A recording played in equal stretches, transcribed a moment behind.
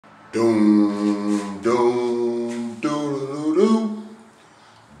Doom, doom, doo doo doo,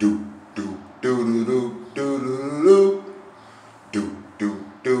 doo doo doo doo doo doo doo doo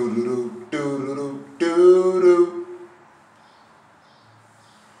doo doo doo doo doo.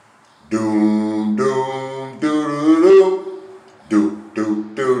 Doom, doom, doo doo doo doo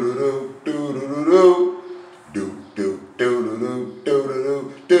doo doo doo doo doo doo doo doo doo doo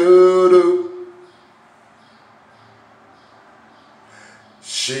doo doo doo.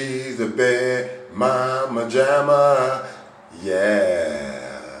 She's a bad mama jamma,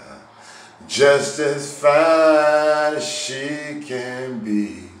 yeah, just as fine as she can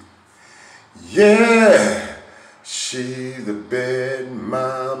be, yeah. She's a bad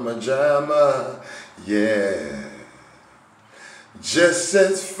mama jamma, yeah, just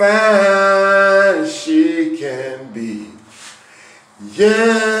as fine as she can be,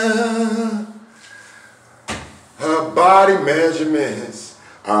 yeah. Her body measurements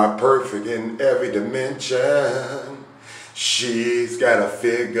are perfect in every dimension. She's got a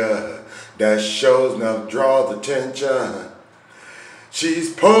figure that shows enough draws attention.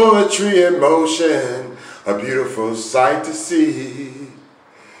 She's poetry in motion, a beautiful sight to see.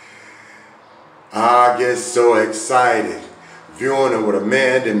 I get so excited viewing her with a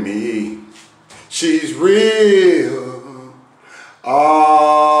man to me. She's real,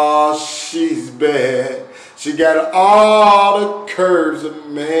 oh, she's bad. She got all the curves a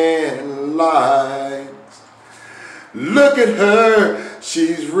man likes. Look at her,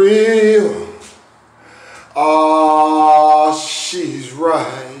 she's real. Oh, she's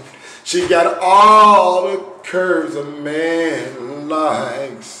right. She got all the curves a man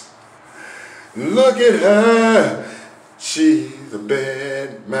likes. Look at her, she's a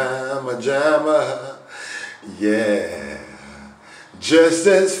bad mama jamma, yeah. Just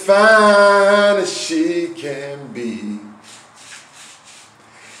as fine as she can be.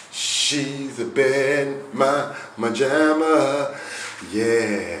 She's a bad mama jamma,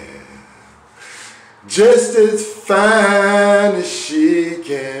 yeah. Just as fine as she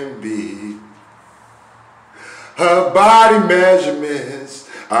can be. Her body measurements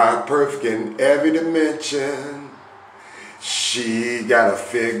are perfect in every dimension. She got a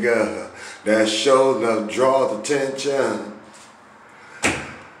figure that shows enough draws attention.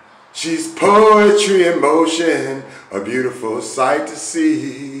 She's poetry in motion, a beautiful sight to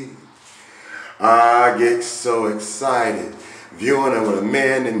see. I get so excited viewing her with a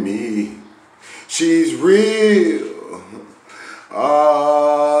man in me. She's real,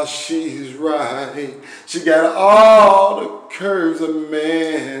 oh, she's right. She got all the curves a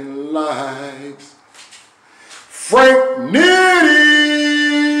man likes. Frank Nitty,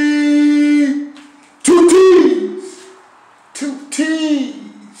 two T's.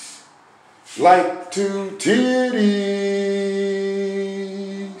 Like two titties.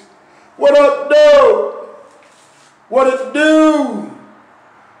 What up, though? What it do?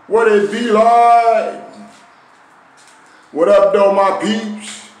 What it be like? What up, though, my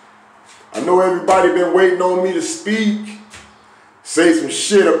peeps? I know everybody been waiting on me to speak. Say some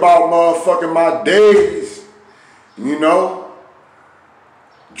shit about motherfucking my days. You know?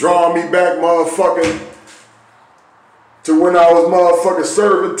 Drawing me back, motherfucking, to when I was motherfucking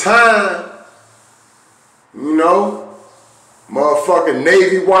serving time. You know, motherfucking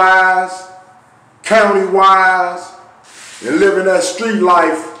Navy-wise, county-wise, and living that street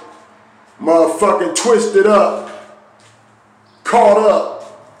life, motherfucking twisted up, caught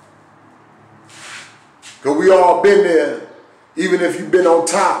up. Cause we all been there, even if you been on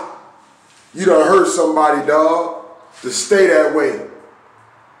top. You done hurt somebody, dog, to stay that way.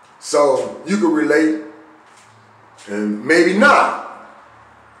 So you can relate, and maybe not.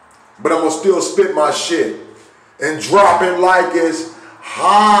 But I'm gonna still spit my shit and drop it like it's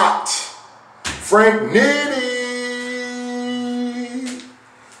hot. Frank Nitty.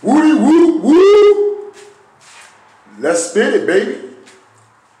 Woody woo woo. Let's spit it, baby.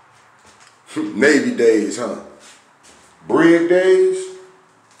 Navy days, huh? Brig days.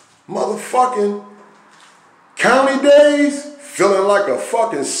 Motherfucking county days. Feeling like a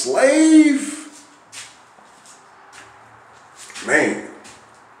fucking slave. Man.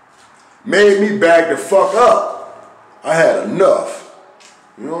 Made me bag the fuck up. I had enough.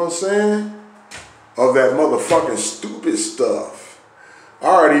 You know what I'm saying? Of that motherfucking stupid stuff. I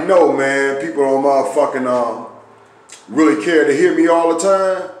already know, man, people don't motherfucking really care to hear me all the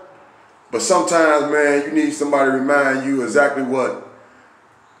time. But sometimes, man, you need somebody to remind you exactly what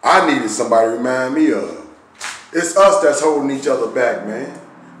I needed somebody to remind me of. It's us that's holding each other back, man.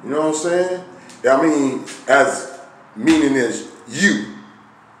 You know what I'm saying? I mean, as meaning is you.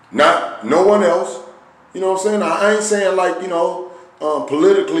 Not no one else. You know what I'm saying? I ain't saying like, you know,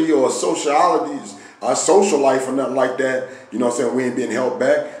 politically or socialities, our social life or nothing like that. You know what I'm saying? We ain't being held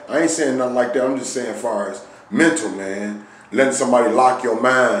back. I ain't saying nothing like that. I'm just saying as far as mental, man. Letting somebody lock your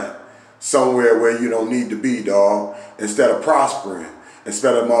mind somewhere where you don't need to be, dog. Instead of prospering.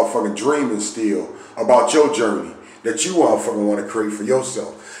 Instead of motherfucking dreaming still about your journey that you motherfucking want to create for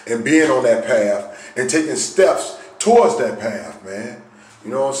yourself. And being on that path and taking steps towards that path, man.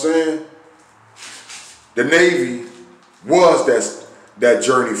 You know what I'm saying? The Navy was that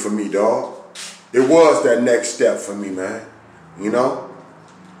journey for me, dog. It was that next step for me, man. You know?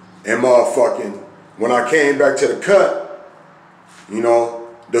 And motherfucking, when I came back to the cut, you know,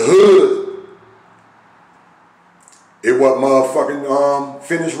 the hood, it was motherfucking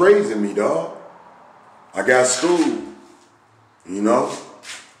finished raising me, dog. I got schooled, you know?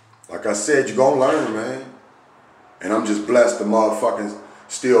 Like I said, you gonna learn, man. And I'm just blessed to motherfucking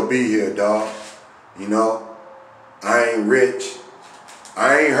still be here, dog. You know? I ain't rich.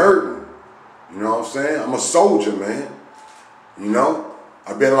 I ain't hurting. You know what I'm saying? I'm a soldier, man. You know?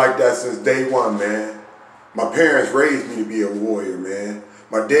 I've been like that since day one, man. My parents raised me to be a warrior, man.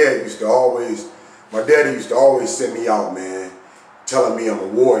 My daddy used to always send me out, man, telling me I'm a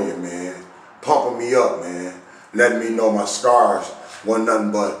warrior, man, pumping me up, man, letting me know my scars wasn't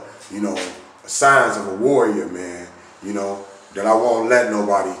nothing but, you know, signs of a warrior, man, you know, that I won't let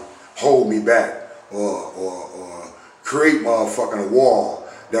nobody hold me back or create motherfucking a wall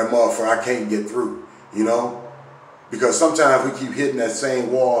that motherfucker I can't get through, you know? Because sometimes we keep hitting that same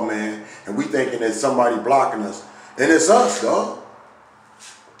wall, man, and we thinking that somebody blocking us, and it's us, dog.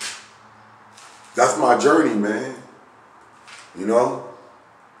 That's my journey, man, you know?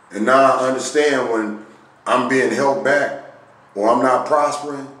 And now I understand when I'm being held back or I'm not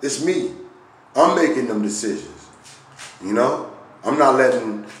prospering, it's me. I'm making them decisions, you know? I'm not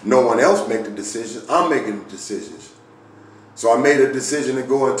letting no one else make the decisions. I'm making the decisions. So I made a decision to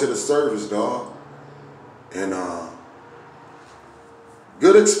go into the service, dog. And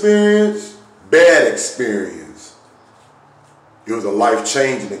good experience, bad experience. It was a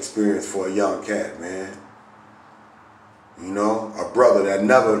life-changing experience for a young cat, man. You know, a brother that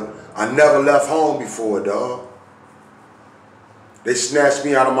I never left home before, dog. They snatched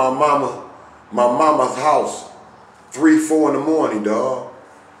me out of my mama's house, 3, 4 in the morning, dog.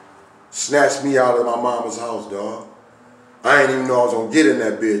 Snatched me out of my mama's house, dog. I didn't even know I was gonna get in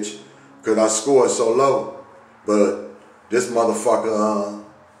that bitch because I scored so low. But this motherfucker,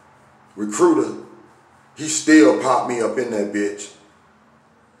 recruiter, he still popped me up in that bitch.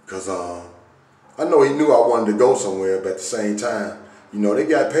 Cause I know he knew I wanted to go somewhere, but at the same time, you know, they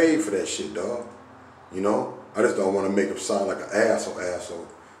got paid for that shit, dog. You know, I just don't want to make him sound like an asshole.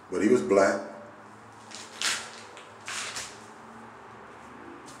 But he was black.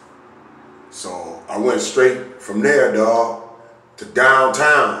 So I went straight from there, dog, to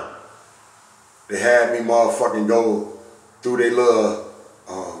downtown. They had me motherfucking go through their little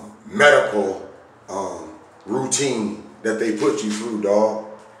medical routine that they put you through, dog.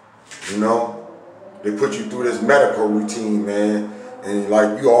 You know? They put you through this medical routine, man. And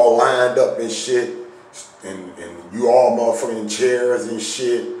like you all lined up and shit. And you all motherfucking chairs and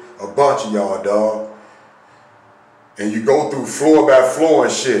shit. A bunch of y'all, dog. And you go through floor by floor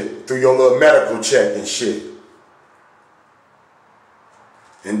and shit. Through your little medical check and shit.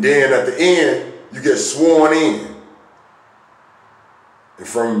 And then at the end, you get sworn in. And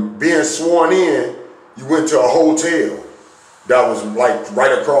from being sworn in, you went to a hotel that was like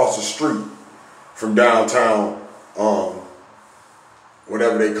right across the street from downtown,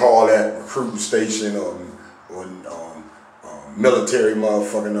 whatever they call that, recruiting station or military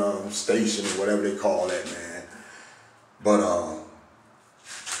motherfucking station, whatever they call that, man. But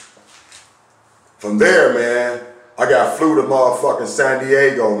from there, man, I got flew to motherfucking San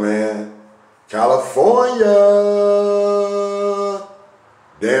Diego, man. California.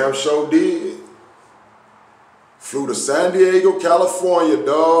 Damn sure did. Flew to San Diego, California,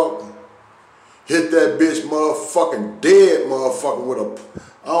 dog. Hit that bitch motherfucking dead motherfucker with a,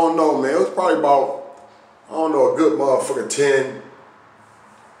 I don't know, man. It was probably about, I don't know, a good motherfucker 10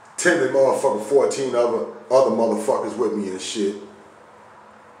 to motherfucking 14 other motherfuckers with me and shit.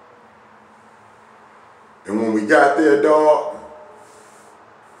 And when we got there, dog,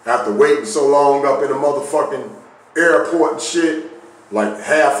 after waiting so long up in the motherfucking airport and shit, like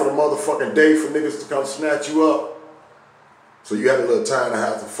half of the motherfucking day for niggas to come snatch you up. So you had a little time to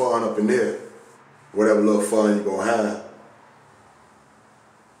have some fun up in there. Whatever little fun you gonna have.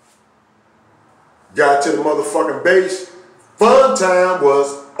 Got to the motherfucking base. Fun time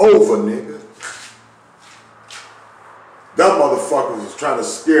was over, nigga. That motherfucker was trying to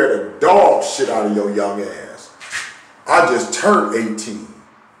scare the dog shit out of your young ass. I just turned 18.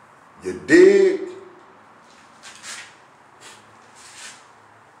 You dig?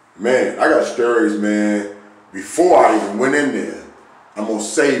 Man, I got stories, man, before I even went in there. I'm gonna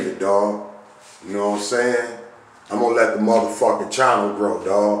save it, dog. You know what I'm saying? I'm gonna let the motherfucking channel grow,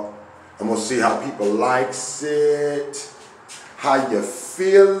 dog. I'm gonna see how people likes it, how you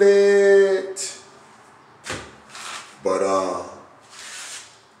feel it. But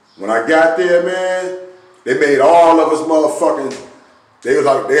when I got there, man, they made all of us motherfucking,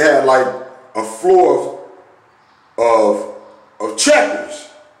 they had like a floor of checkers.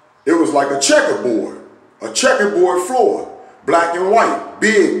 It was like a checkerboard floor, black and white,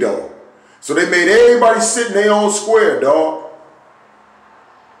 big though. So they made everybody sit in their own square, dog.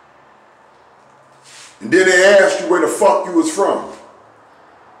 And then they asked you where the fuck you was from.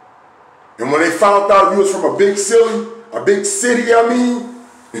 And when they found out you was from a big city, a big city, I mean,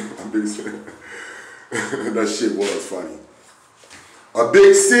 a big city. That shit was funny. A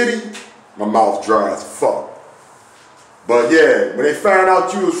big city, my mouth dry as fuck. But yeah, when they found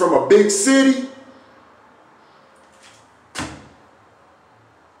out you was from a big city,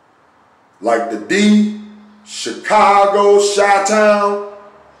 like the D, Chicago, Chi-Town,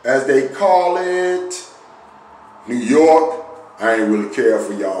 as they call it, New York. I ain't really care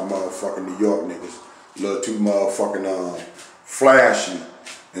for y'all motherfucking New York niggas. A little too motherfucking flashy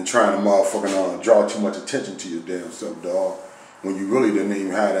and trying to motherfucking draw too much attention to your damn self, dog. When you really didn't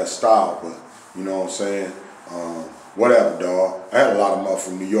even have that style, but you know what I'm saying? Whatever, dog. I had a lot of motherfuckers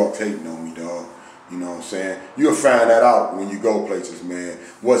from New York hating on me, dog. You know what I'm saying? You'll find that out when you go places, man.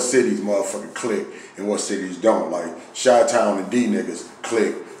 What cities motherfucking click and what cities don't. Like Chi-Town and D niggas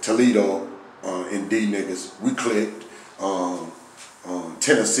click. Toledo and D niggas, we clicked.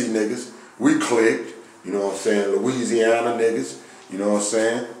 Tennessee niggas, we clicked. You know what I'm saying? Louisiana niggas, you know what I'm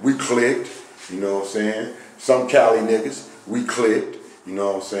saying? We clicked. You know what I'm saying? Some Cali niggas, we clicked. You know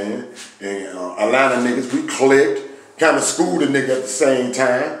what I'm saying? And Atlanta niggas, we clicked. Kind of schooled a nigga at the same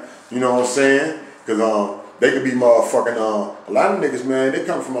time. You know what I'm saying? Because they could be motherfucking, a lot of niggas, man, they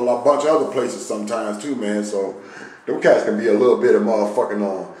come from a bunch of other places sometimes too, man. So them cats can be a little bit of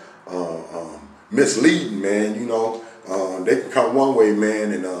motherfucking misleading, man. You know, they can come one way,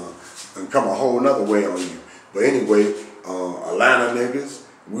 man, and come a whole nother way on you. But anyway, Atlanta niggas,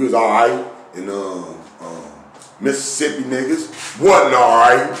 we was all right. And Mississippi niggas wasn't all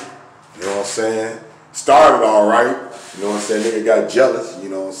right. You know what I'm saying? Started all right. You know what I'm saying? Nigga got jealous. You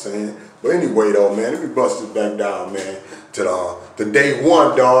know what I'm saying? But anyway, though, man, let me bust this back down, man, to the day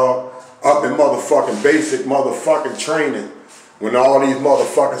one, dog, up in motherfucking basic motherfucking training, when all these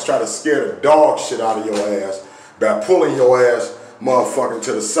motherfuckers try to scare the dog shit out of your ass by pulling your ass motherfucking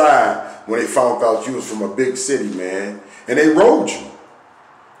to the side when they found out you was from a big city, man. And they rode you.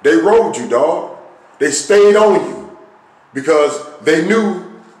 They rode you, dog. They stayed on you because they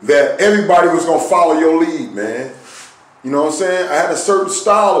knew that everybody was gonna follow your lead, man. You know what I'm saying? I had a certain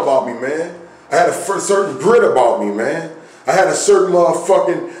style about me, man. I had a certain grit about me, man. I had a certain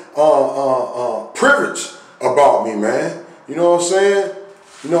motherfucking privilege about me, man. You know what I'm saying?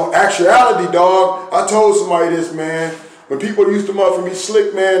 You know, actuality, dog. I told somebody this, man. When people used to motherfucking be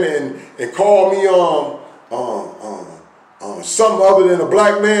slick, man, and call me something other than a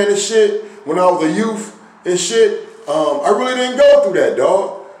black man and shit, when I was a youth and shit, I really didn't go through that,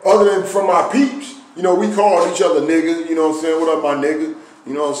 dog. Other than from my peeps. You know, we called each other niggas, you know what I'm saying? What up, my nigga?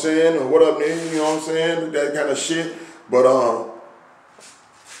 You know what I'm saying? Or what up, nigga? You know what I'm saying? That kind of shit. But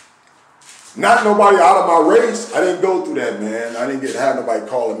not nobody out of my race. I didn't go through that, man. I didn't have nobody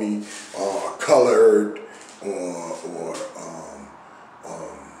calling me colored or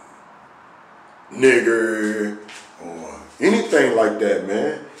nigger or anything like that,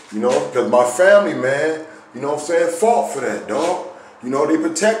 man. You know, because my family, man, you know what I'm saying, fought for that, dog. You know, they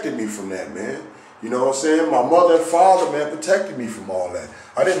protected me from that, man. You know what I'm saying? My mother and father, man, protected me from all that.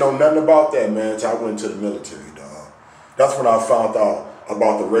 I didn't know nothing about that, man, until I went into the military, dog. That's when I found out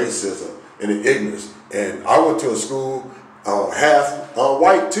about the racism and the ignorance. And I went to a school half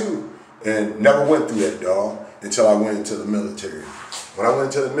white, too, and never went through that, dog, until I went into the military. When I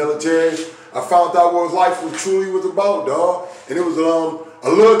went into the military, I found out what life truly was about, dog. And it was a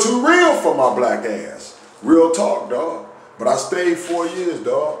little too real for my black ass. Real talk, dog. But I stayed 4 years,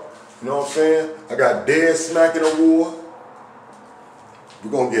 dog. You know what I'm saying? I got dead smack in a war.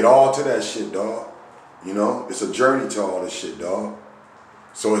 We're gonna get all to that shit, dog. You know, it's a journey to all this shit, dog.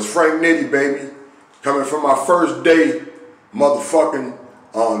 So it's Frank Nitty, baby. Coming from my first day, motherfucking,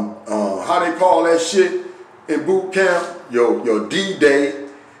 how they call that shit in boot camp? Your D-Day.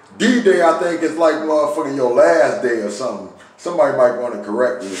 D-Day, I think, is like motherfucking your last day or something Somebody might want to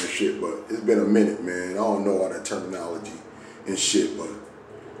correct me and shit, but it's been a minute, man. I don't know all that terminology and shit, but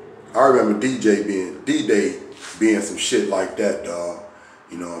I remember D-Day being some shit like that, dog.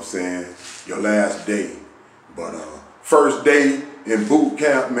 You know what I'm saying? Your last day. But first day in boot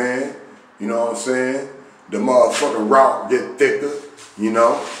camp, man. You know what I'm saying? The motherfucking route get thicker, you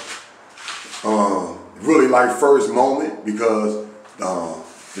know? Really like first moment because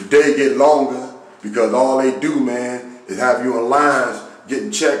the day get longer because all they do, man, is have you in lines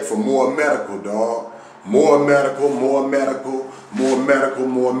getting checked for more medical, dog. More medical, more medical, more medical,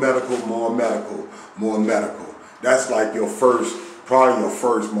 more medical, more medical, more medical. That's like your first, probably your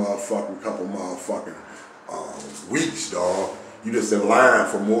first motherfucking couple motherfucking weeks, dog. You just in line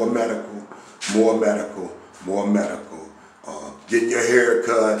for more medical, more medical, more medical. Getting your hair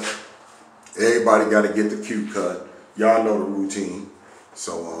cut. Everybody got to get the Q cut. Y'all know the routine.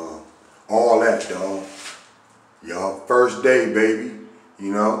 So all that, dog. Y'all, first day, baby.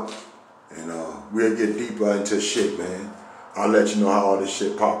 You know? And we'll get deeper into shit, man. I'll let you know how all this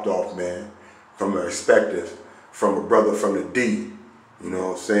shit popped off, man. From a perspective, from a brother from the D. You know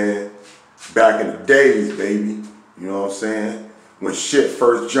what I'm saying? Back in the days, baby. You know what I'm saying? When shit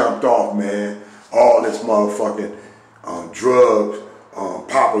first jumped off, man. All this motherfucking drugs,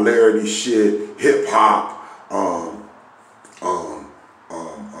 popularity shit, hip hop,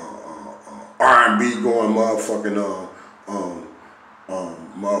 R&B going motherfucking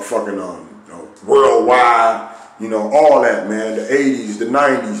worldwide, you know, all that, man. The 80s, the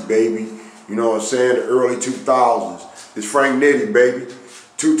 90s, baby. You know what I'm saying? The early 2000s. It's Frank Nitty, baby.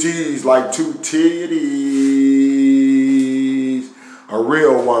 2 T's like 2 titties. A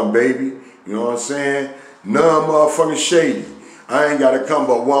real one, baby. You know what I'm saying? None motherfucking shady. I ain't got to come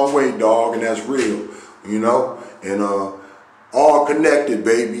but one way, dog, and that's real. You know? And all connected,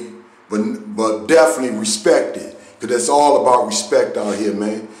 baby. But definitely respected. Because it's all about respect out here,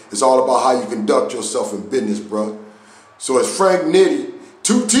 man. It's all about how you conduct yourself in business, bro. So it's Frank Nitty.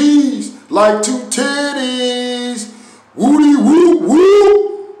 2 T's like 2 titties. Woody whoop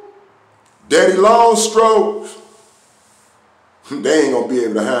whoop. Daddy long strokes. They ain't gonna be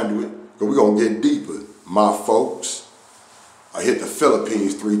able to handle it. Because we're gonna get deeper, my folks. I hit the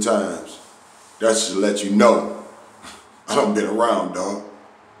Philippines 3 times. That's just to let you know. I done been around, dog.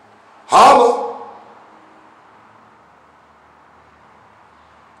 Holla!